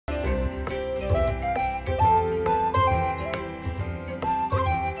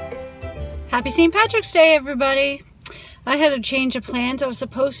Happy St. Patrick's Day, everybody. I had a change of plans. I was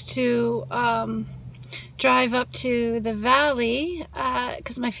supposed to drive up to the valley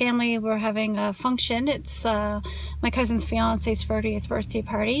because my family were having a function. It's my cousin's fiance's 40th birthday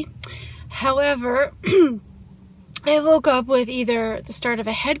party. However, I woke up with either the start of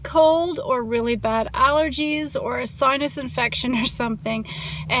a head cold or really bad allergies or a sinus infection or something,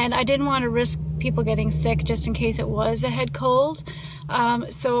 and I didn't want to risk people getting sick just in case it was a head cold.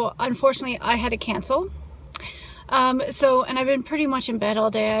 So unfortunately I had to cancel. And I've been pretty much in bed all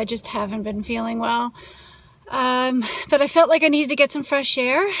day. I just haven't been feeling well. But I felt like I needed to get some fresh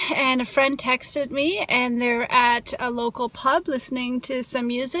air, and a friend texted me and they're at a local pub listening to some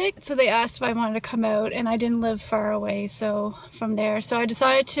music. So they asked if I wanted to come out, and I didn't live far away from there. So I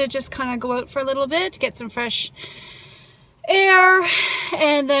decided to just kind of go out for a little bit, get some fresh air,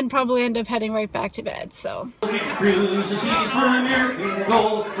 and then probably end up heading right back to bed. So Cruise the seas for American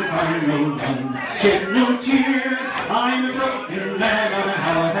gold, we find no gun, shed no tear. I'm a broken man on a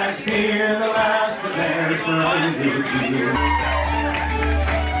Halifax pier, the last of theirs for I will be.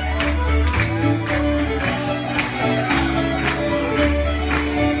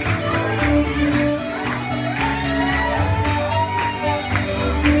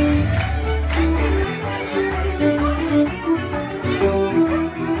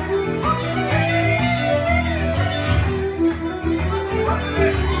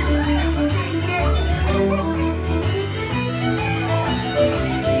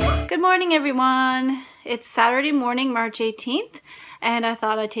 Good morning, everyone. It's Saturday morning, March 18th, and I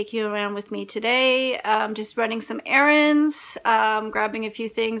thought I'd take you around with me today. Just running some errands, grabbing a few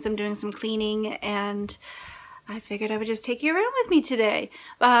things. I'm doing some cleaning, and I figured I would just take you around with me today.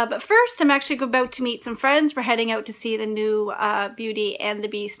 But first, I'm actually about to meet some friends. We're heading out to see the new Beauty and the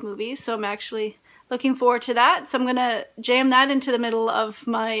Beast movie, so I'm actually looking forward to that. So I'm gonna jam that into the middle of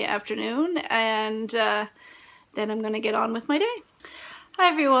my afternoon, and then I'm gonna get on with my day. Hi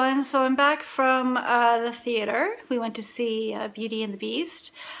everyone, so I'm back from the theater. We went to see Beauty and the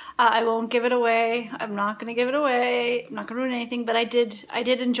Beast. I won't give it away. I'm not gonna give it away. I'm not gonna ruin anything, but I did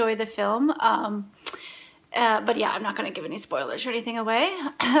enjoy the film. But yeah, I'm not gonna give any spoilers or anything away.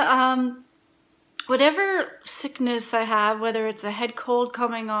 Whatever sickness I have, whether it's a head cold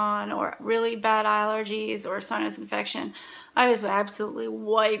coming on or really bad allergies or sinus infection, I was absolutely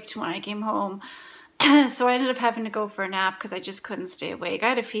wiped when I came home. So I ended up having to go for a nap because I just couldn't stay awake. I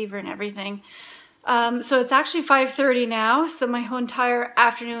had a fever and everything. So it's actually 5:30 now, so my whole entire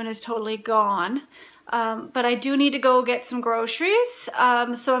afternoon is totally gone. But I do need to go get some groceries.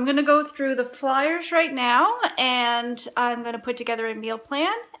 So I'm going to go through the flyers right now, and I'm going to put together a meal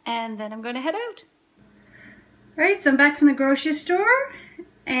plan, and then I'm going to head out. Alright, so I'm back from the grocery store,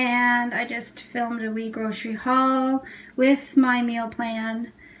 and I just filmed a wee grocery haul with my meal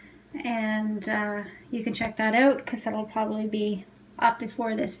plan. And you can check that out because that'll probably be up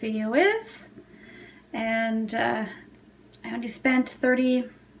before this video is. And I only spent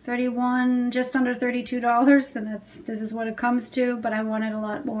 $31, just under $32, and this is what it comes to. But I wanted a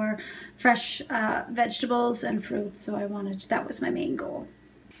lot more fresh vegetables and fruits, so that was my main goal.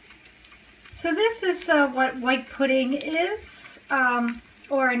 So this is what white pudding is,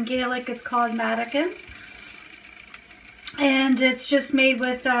 or in Gaelic it's called madagan. And it's just made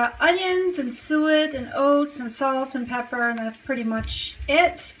with onions and suet and oats and salt and pepper, and that's pretty much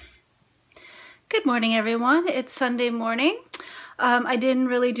it. Good morning, everyone. It's Sunday morning. I didn't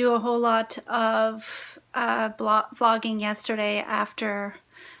really do a whole lot of vlogging yesterday after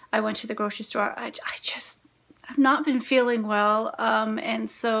I went to the grocery store. I've not been feeling well, and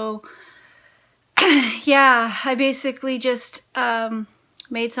so yeah, I basically just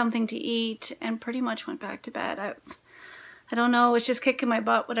made something to eat and pretty much went back to bed. I don't know, it's just kicking my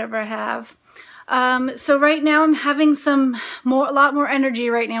butt, whatever I have. So right now I'm having a lot more energy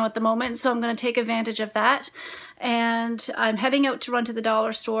right now at the moment, so I'm going to take advantage of that. And I'm heading out to run to the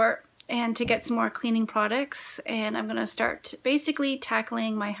dollar store and to get some more cleaning products, and I'm going to start basically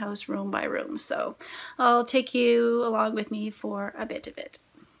tackling my house room by room. So I'll take you along with me for a bit of it.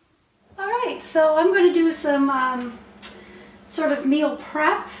 Alright, so I'm going to do some sort of meal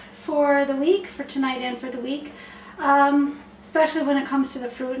prep for the week, for tonight and for the week. Especially when it comes to the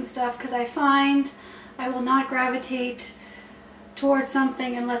fruit and stuff, because I find I will not gravitate towards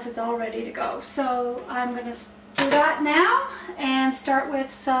something unless it's all ready to go. So I'm going to do that now and start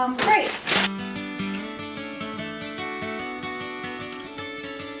with some grapes.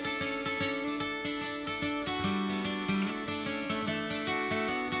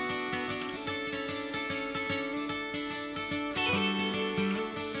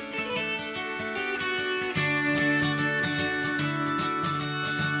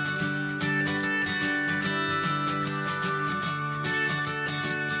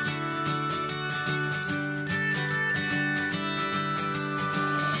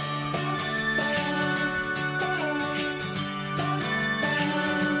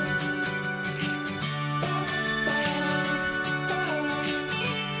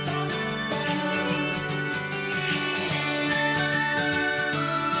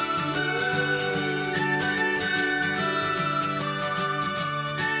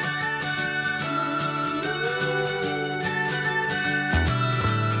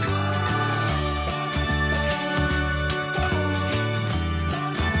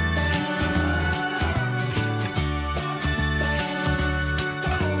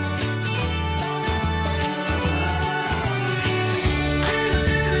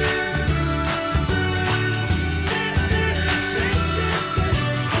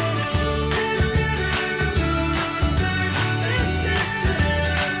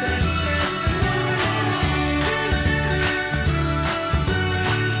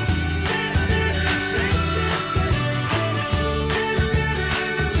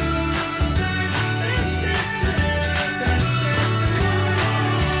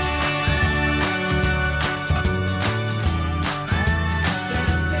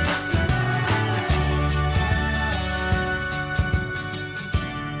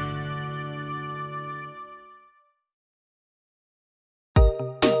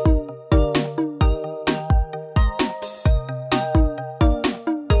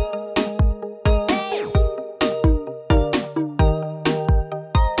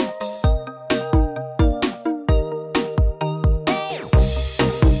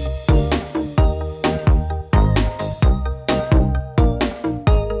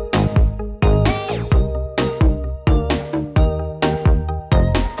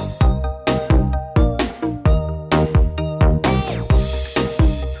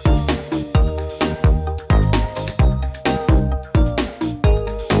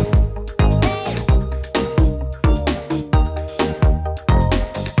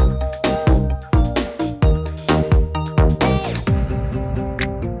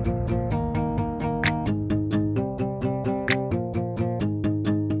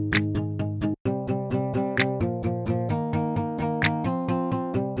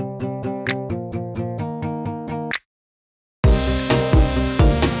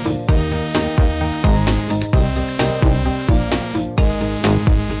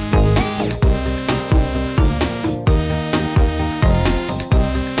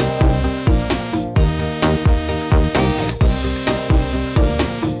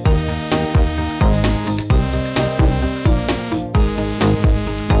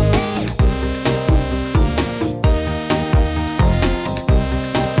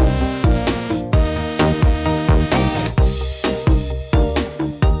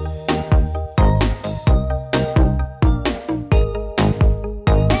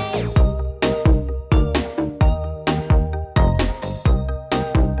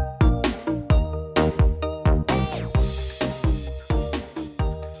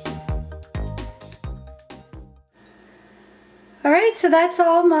 All right, so that's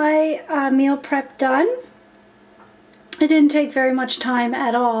all my meal prep done. It didn't take very much time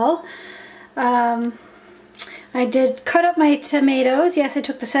at all. I did cut up my tomatoes. Yes, I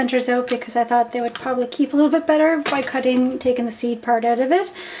took the centers out because I thought they would probably keep a little bit better by taking the seed part out of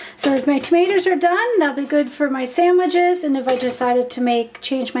it. So if my tomatoes are done, that'll be good for my sandwiches. And if I decided to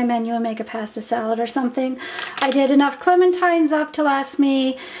change my menu and make a pasta salad or something, I did enough clementines up to last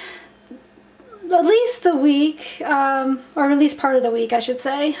me at least the week, or at least part of the week, I should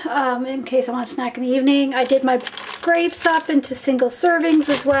say, in case I want a snack in the evening. I did my grapes up into single servings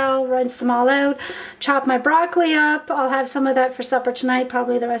as well, rinsed them all out, chopped my broccoli up. I'll have some of that for supper tonight,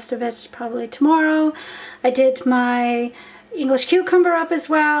 probably the rest of it probably tomorrow. I did my English cucumber up as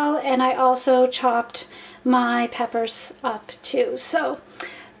well, and I also chopped my peppers up too. So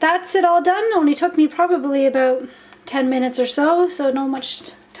that's it all done. Only took me probably about 10 minutes or so, so not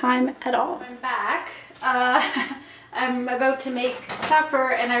much time at all. I'm back. I'm about to make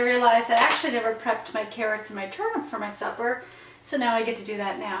supper and I realized I actually never prepped my carrots and my turnip for my supper, so now I get to do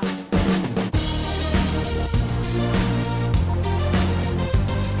that now.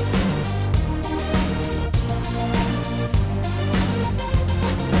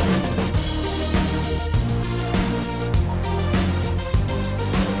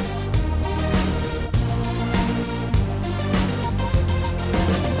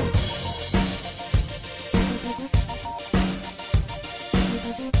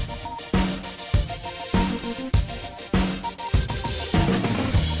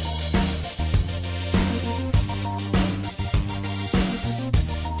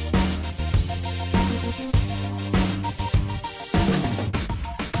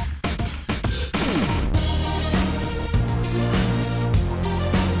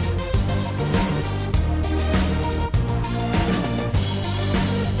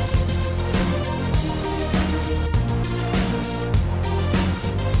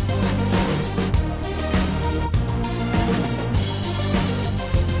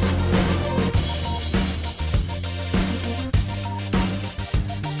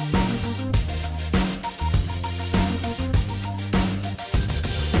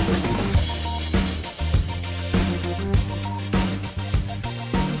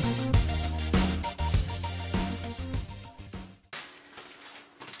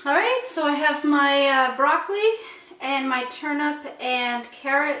 Alright, so I have my broccoli and my turnip and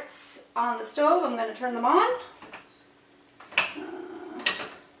carrots on the stove. I'm going to turn them on.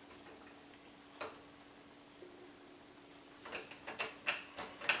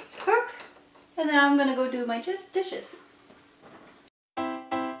 To cook. And then I'm going to go do my dishes.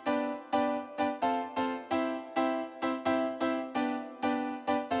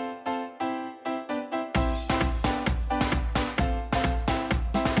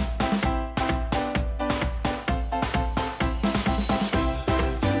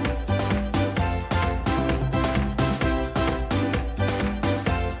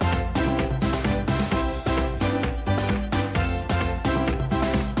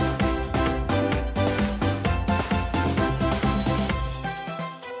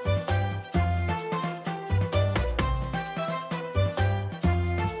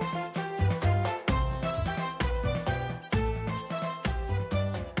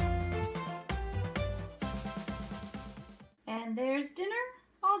 And there's dinner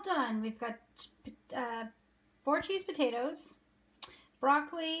all done. We've got 4 cheese potatoes,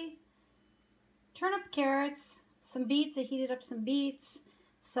 broccoli, turnip, carrots, some beets. I heated up some beets,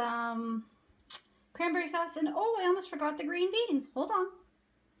 some cranberry sauce, and oh, I almost forgot the green beans. Hold on.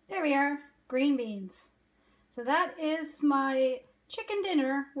 There we are, green beans. So that is my chicken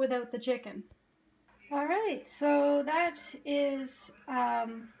dinner without the chicken. All right, so that is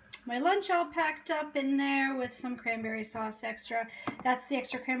my lunch all packed up in there with some cranberry sauce extra. That's the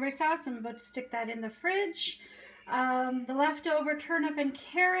extra cranberry sauce. I'm about to stick that in the fridge. The leftover turnip and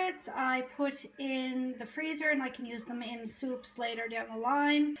carrots I put in the freezer, and I can use them in soups later down the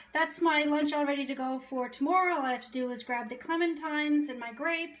line. That's my lunch all ready to go for tomorrow. All I have to do is grab the clementines and my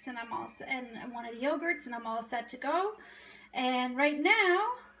grapes, and and one of the yogurts, and I'm all set to go. And right now,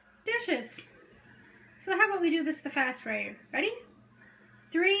 dishes. So how about we do this the fast way? Ready?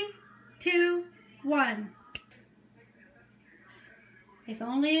 3, 2, 1. If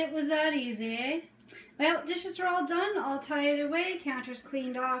only it was that easy, eh? Well, dishes are all done. I'll tie it away. Counter's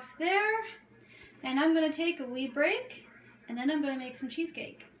cleaned off there. And I'm going to take a wee break, and then I'm going to make some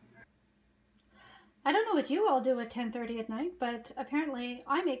cheesecake. I don't know what you all do at 10:30 at night, but apparently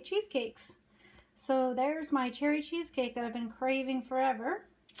I make cheesecakes. So there's my cherry cheesecake that I've been craving forever.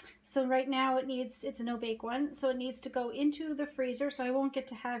 So right now it's a no-bake one, so it needs to go into the freezer, so I won't get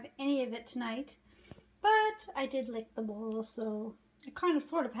to have any of it tonight. but I did lick the bowl, so I kind of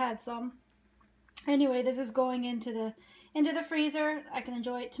sort of had some. Anyway, this is going into the freezer. I can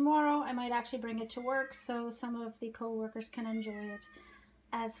enjoy it tomorrow. I might actually bring it to work so some of the co-workers can enjoy it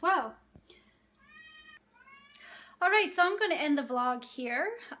as well. Alright, so I'm going to end the vlog here.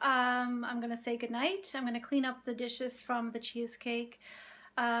 I'm going to say goodnight. I'm going to clean up the dishes from the cheesecake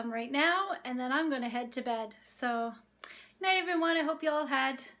right now, and then I'm going to head to bed. So, good night everyone. I hope you all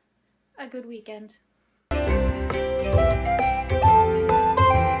had a good weekend.